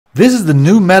This is the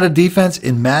new meta defense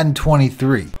in Madden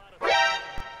 23.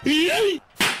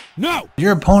 No!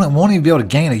 Your opponent won't even be able to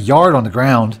gain a yard on the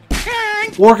ground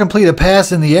or complete a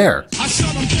pass in the air.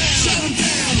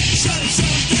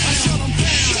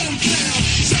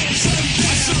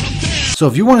 So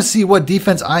if you want to see what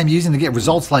defense I'm using to get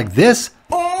results like this,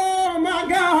 Oh my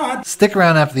God! stick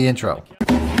around after the intro.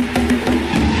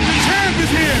 Champ is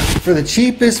here! For the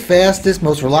cheapest, fastest,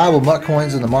 most reliable MUT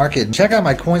coins in the market, check out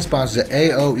my coin sponsors at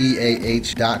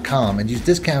AOEAH.com and use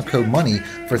discount code MONEY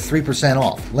for 3%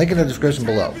 off. Link in the description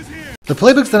below. The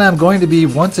playbooks that I'm going to be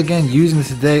once again using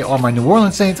today are my New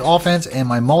Orleans Saints offense and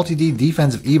my multi-D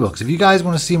defensive ebooks. If you guys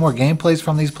want to see more gameplays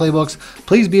from these playbooks,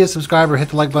 please be a subscriber, hit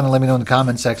the like button, and let me know in the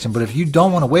comment section. But if you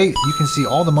don't want to wait, you can see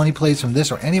all the money plays from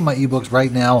this or any of my ebooks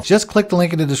right now. Just click the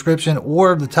link in the description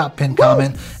or the top pinned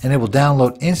comment and it will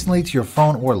download instantly to your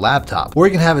phone or laptop. Or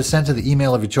you can have it sent to the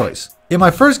email of your choice. In my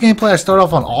first gameplay, I start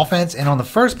off on offense, and on the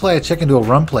first play, I check into a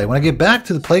run play. When I get back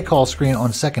to the play call screen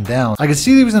on second down, I can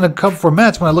see he was in a cover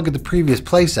formats when I look at the previous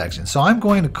play section. So I'm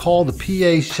going to call the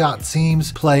PA shot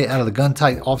seams play out of the gun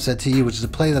tight offset TE, which is a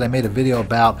play that I made a video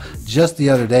about just the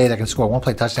other day that can score one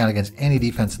play touchdown against any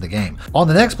defense in the game. On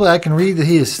the next play, I can read that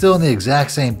he is still in the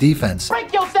exact same defense.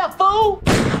 Break yourself, fool!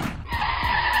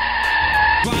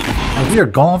 And we are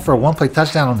gone for a one-play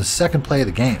touchdown on the second play of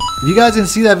the game. If you guys didn't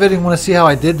see that video and want to see how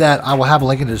I did that, I will have a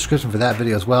link in the description for that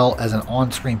video as well as an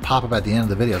on-screen pop-up at the end of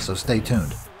the video, so stay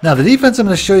tuned. Now, the defense I'm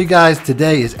going to show you guys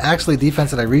today is actually a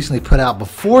defense that I recently put out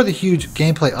before the huge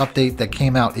gameplay update that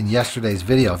came out in yesterday's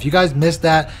video. If you guys missed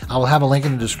that, I will have a link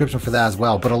in the description for that as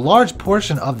well. But a large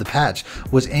portion of the patch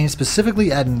was aimed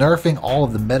specifically at nerfing all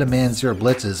of the Meta Man Zero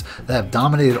blitzes that have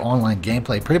dominated online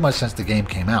gameplay pretty much since the game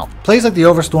came out. Plays like the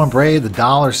Overstorm Brave, the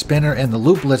Dollar Spinner, and the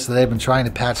Loop Blitz that they've been trying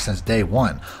to patch since day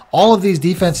one. All of these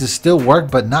defenses still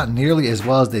work, but not nearly as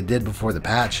well as they did before the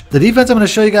patch. The defense I'm going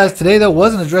to show you guys today, though,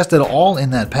 wasn't addressed at all in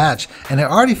that patch, and it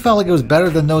already felt like it was better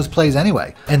than those plays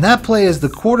anyway. And that play is the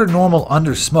quarter normal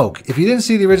under smoke. If you didn't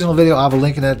see the original video, I'll have a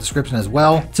link in that description as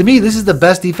well. To me, this is the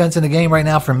best defense in the game right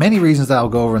now for many reasons that I'll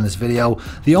go over in this video.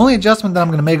 The only adjustment that I'm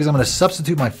going to make is I'm going to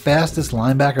substitute my fastest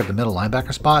linebacker at the middle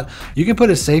linebacker spot. You can put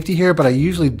a safety here, but I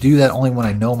usually do that only when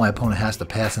I know my opponent has to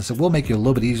pass, and so it will make you a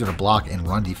little bit easier to block in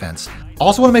run defense.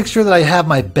 Also want to make sure that I have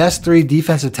my best 3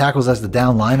 defensive tackles as the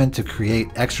down lineman to create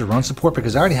extra run support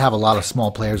because I already have a lot of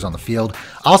small players on the field.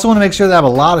 I also want to make sure that I have a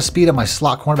lot of speed at my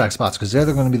slot cornerback spots because they're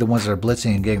going to be the ones that are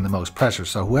blitzing and getting the most pressure.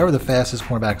 So whoever the fastest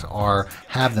cornerbacks are,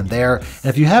 have them there. And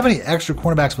if you have any extra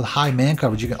cornerbacks with high man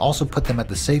coverage, you can also put them at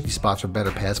the safety spots for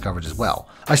better pass coverage as well.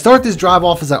 I start this drive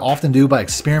off as I often do by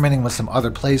experimenting with some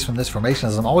other plays from this formation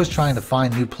as I'm always trying to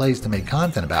find new plays to make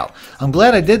content about. I'm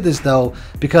glad I did this though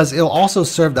because it'll also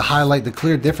serve to highlight the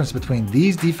clear difference between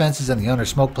these defenses and the under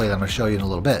smoke play that I'm going to show you in a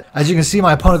little bit. As you can see,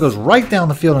 my opponent goes right down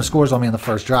the field and scores on me in the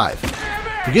first drive.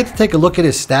 We get to take a look at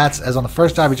his stats as on the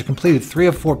first drive he completed 3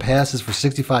 of 4 passes for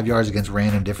 65 yards against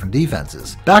random different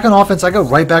defenses. Back on offense, I go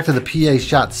right back to the PA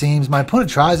shot seams. My opponent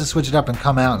tries to switch it up and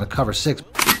come out in a cover 6.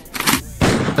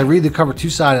 I read the cover 2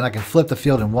 side and I can flip the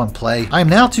field in one play. I am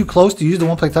now too close to use the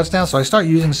one play touchdown, so I start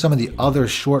using some of the other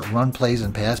short run plays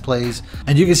and pass plays.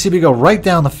 And you can see me go right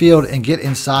down the field and get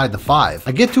inside the 5.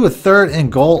 I get to a 3rd and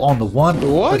goal on the 1,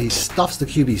 but he stuffs the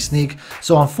QB sneak.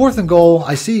 So on 4th and goal,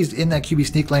 I see he's in that QB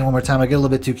sneak lane one more time. I get a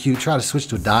little bit too cute, try to switch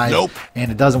to a dive, and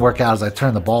it doesn't work out as I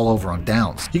turn the ball over on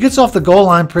downs. He gets off the goal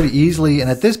line pretty easily, and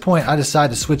at this point, I decide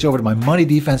to switch over to my money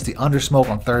defense, the under smoke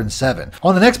on 3rd and 7.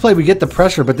 On the next play, we get the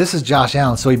pressure, but this is Josh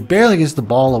Allen, so he barely gets the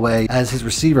ball away as his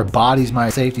receiver bodies my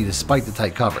safety despite the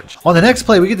tight coverage. On the next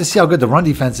play, we get to see how good the run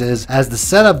defense is as the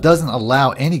setup doesn't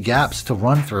allow any gaps to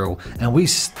run through, and we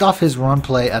stuff his run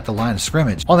play at the line of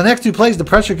scrimmage. On the next 2 plays, the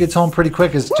pressure gets home pretty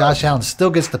quick as Josh Allen still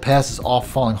gets the passes off,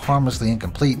 falling harmlessly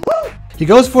incomplete. He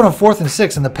goes for it on 4th and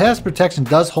 6, and the pass protection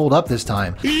does hold up this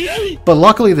time. But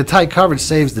luckily, the tight coverage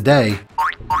saves the day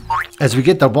as we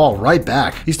get the ball right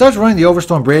back. He starts running the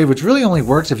Overstorm Brave, which really only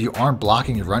works if you aren't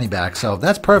blocking your running back, so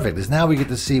that's perfect, as now we get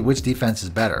to see which defense is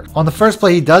better. On the first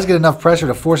play, he does get enough pressure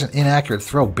to force an inaccurate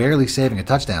throw, barely saving a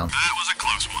touchdown. That was a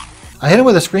close one. I hit him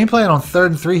with a screenplay, and on 3rd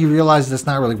and 3, he realizes it's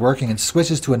not really working and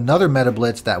switches to another meta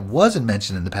blitz that wasn't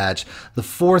mentioned in the patch, the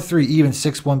 4-3 even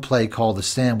 6-1 play called the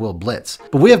Sam Will Blitz.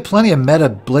 But we have plenty of meta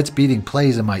blitz beating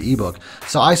plays in my ebook,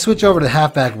 so I switch over to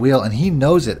halfback wheel, and he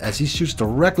knows it as he shoots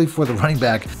directly for the running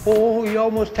back. Oh, you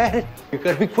almost had it. You're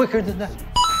going to be quicker than that.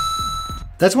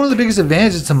 That's one of the biggest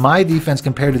advantages to my defense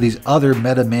compared to these other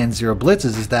meta man zero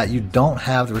blitzes is that you don't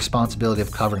have the responsibility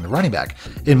of covering the running back.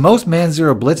 In most man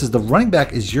zero blitzes, the running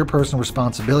back is your personal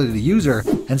responsibility to user,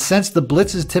 and since the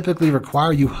blitzes typically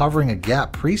require you hovering a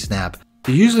gap pre-snap,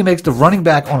 It usually makes the running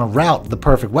back on a route the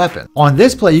perfect weapon. On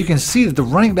this play, you can see that the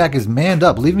running back is manned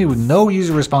up, leaving me with no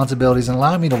user responsibilities and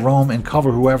allowing me to roam and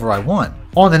cover whoever I want.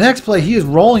 On the next play, he is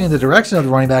rolling in the direction of the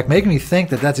running back, making me think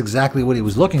that that's exactly what he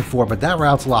was looking for, but that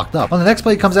route's locked up. On the next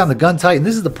play, he comes out in the gun tight, and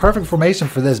this is the perfect formation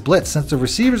for this blitz. Since the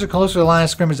receivers are closer to the line of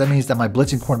scrimmage, that means that my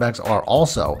blitzing cornerbacks are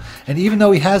also. And even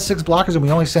though he has 6 blockers and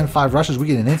we only send 5 rushers, we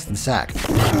get an instant sack.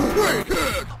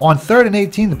 On 3rd and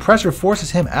 18, the pressure forces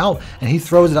him out, and he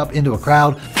throws it up into a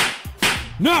crowd.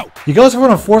 No! He goes for it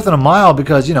on 4th and a mile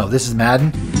because, you know, this is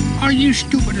Madden. Are you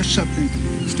stupid or something?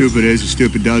 Stupid is,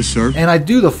 stupid does, sir. And I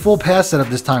do the full pass setup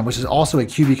this time, which is also a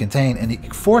QB contain, and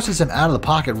it forces him out of the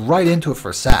pocket right into it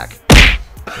for a sack.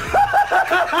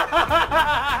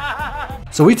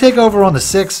 So we take over on the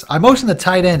 6. I motion the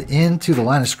tight end into the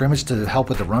line of scrimmage to help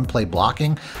with the run play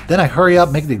blocking. Then I hurry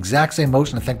up, make the exact same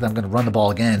motion to think that I'm going to run the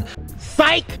ball again.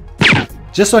 Psych!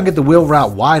 Just so I can get the wheel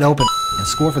route wide open and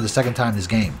score for the 2nd time this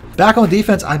game. Back on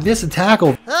defense, I miss a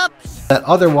tackle that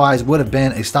otherwise would have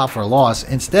been a stop for a loss.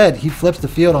 Instead, he flips the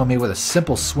field on me with a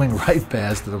simple swing right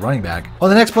pass to the running back. On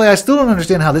the next play, I still don't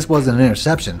understand how this wasn't an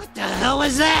interception. What the hell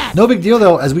was that? No big deal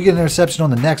though, as we get an interception on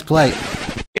the next play.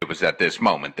 It was at this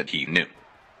moment that he knew.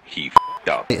 He f***ed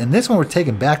up. And this one we're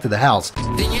taken back to the house,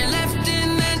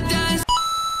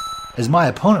 as my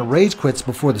opponent rage quits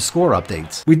before the score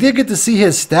updates. We did get to see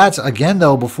his stats again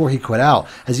though before he quit out,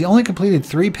 as he only completed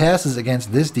 3 passes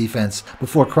against this defense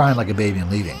before crying like a baby and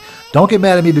leaving. Don't get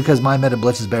mad at me because my meta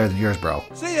blitz is better than yours, bro.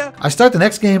 See ya! I start the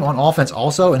next game on offense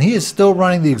also, and he is still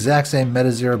running the exact same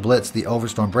meta 0 blitz, the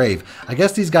Overstorm Brave. I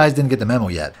guess these guys didn't get the memo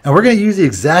yet. And we're going to use the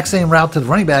exact same route to the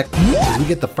running back as we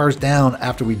get the 1st down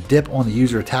after we dip on the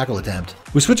user tackle attempt.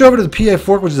 We switch over to the PA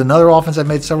fork, which is another offense I've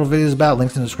made several videos about,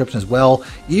 links in the description as well.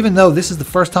 Even though this is the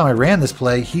first time I ran this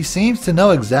play, he seems to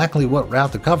know exactly what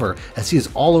route to cover, as he is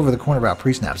all over the corner route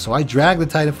pre-snap. So I drag the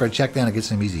tight end for a check down and get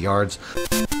some easy yards.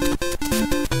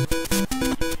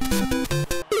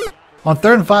 On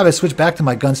 3rd and 5, I switch back to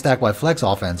my gun stack wide flex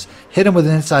offense, hit him with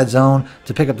an inside zone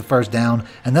to pick up the 1st down,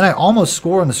 and then I almost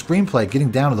score on the screenplay, getting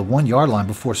down to the 1-yard line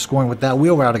before scoring with that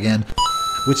wheel route again,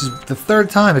 which is the 3rd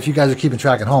time if you guys are keeping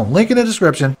track at home. Link in the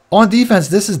description. On defense,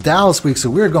 this is Dallas week, so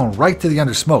we're going right to the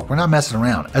under smoke. We're not messing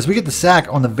around. As we get the sack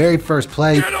on the very first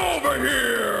play, Get over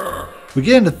here! we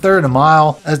get into 3rd and a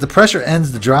mile as the pressure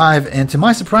ends the drive, and to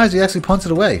my surprise, he actually punts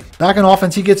it away. Back on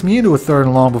offense, he gets me into a 3rd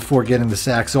and long before getting the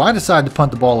sack, so I decide to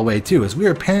punt the ball away too, as we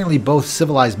are apparently both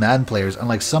civilized Madden players,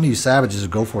 unlike some of you savages who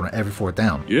go for it on every 4th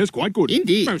down. Yes, quite good.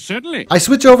 Indeed. Most certainly. I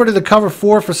switch over to the cover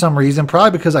 4 for some reason,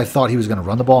 probably because I thought he was going to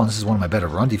run the ball, and this is one of my better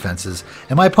run defenses,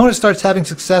 and my opponent starts having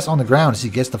success on the ground as he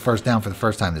gets the 1st down for the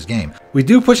 1st time this game. We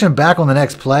do push him back on the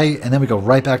next play, and then we go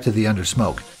right back to the under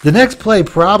smoke. The next play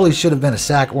probably should have been a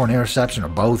sack or an interception or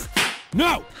both.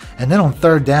 No! And then on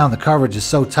 3rd down, the coverage is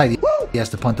so tight he has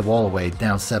to punt the ball away,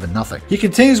 down 7-0. He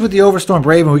continues with the Overstorm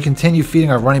Brave, and we continue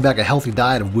feeding our running back a healthy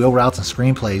diet of wheel routes and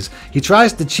screenplays. He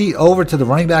tries to cheat over to the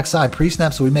running back side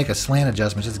pre-snap, so we make a slant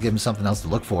adjustment just to give him something else to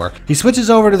look for. He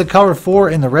switches over to the cover 4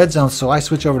 in the red zone, so I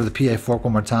switch over to the PA fork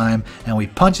one more time, and we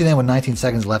punch it in with 19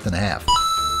 seconds left in the half.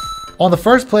 On the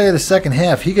first play of the 2nd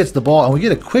half, he gets the ball, and we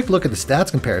get a quick look at the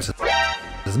stats comparison,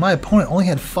 as my opponent only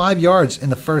had 5 yards in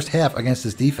the 1st half against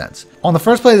this defense. On the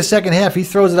first play of the 2nd half, he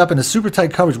throws it up into super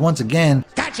tight coverage once again.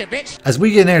 Gotcha, bitch! As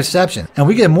we get an interception, and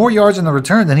we get more yards in the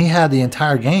return than he had the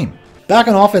entire game. Back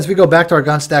on offense, we go back to our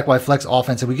gun stack wide flex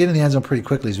offense, and we get in the end zone pretty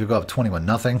quickly as we go up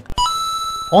 21-0.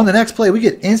 On the next play, we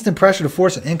get instant pressure to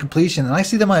force an incompletion, and I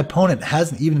see that my opponent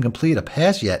hasn't even completed a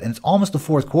pass yet, and it's almost the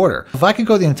 4th quarter. If I can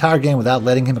go the entire game without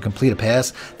letting him complete a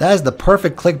pass, that is the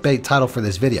perfect clickbait title for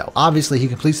this video. Obviously, he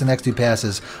completes the next 2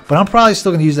 passes, but I'm probably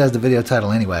still going to use that as the video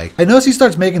title anyway. I notice he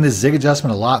starts making this zig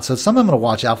adjustment a lot, so it's something I'm going to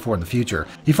watch out for in the future.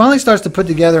 He finally starts to put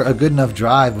together a good enough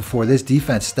drive before this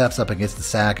defense steps up against the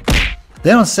sack.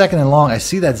 Then on 2nd and long, I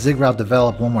see that zig route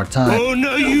develop one more time. Oh,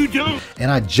 no, you don't! And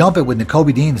I jump it with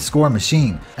Nakobe Dean, the scoring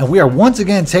machine. And we are once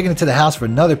again taking it to the house for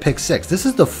another pick 6. This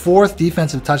is the 4th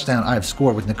defensive touchdown I have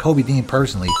scored with Nakobe Dean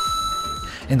personally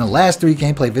in the last 3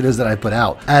 gameplay videos that I put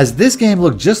out, as this game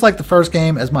looked just like the first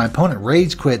game as my opponent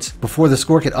rage quits before the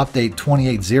score could update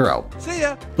 28-0. See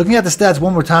ya! Looking at the stats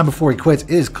one more time before he quits,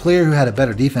 it is clear who had a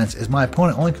better defense, as my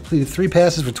opponent only completed 3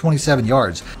 passes for 27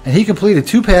 yards, and he completed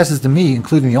 2 passes to me,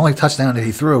 including the only touchdown that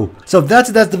he threw. So that's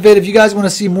the vid. If you guys want to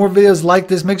see more videos like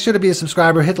this, make sure to be a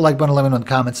subscriber, hit the like button, let me know in the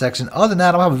comment section. Other than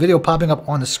that, I'll have a video popping up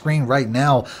on the screen right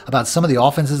now about some of the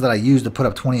offenses that I used to put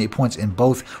up 28 points in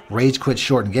both rage quit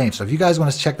shortened games. So if you guys want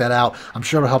to see check that out. I'm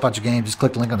sure it'll help out your game. Just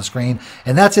click the link on the screen.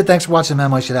 And that's it. Thanks for watching,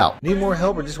 man. My shit out. Need more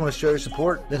help or just want to show your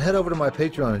support? Then head over to my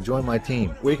Patreon and join my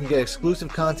team, where you can get exclusive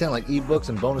content like ebooks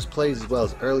and bonus plays, as well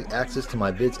as early access to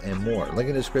my vids and more. Link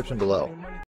in the description below.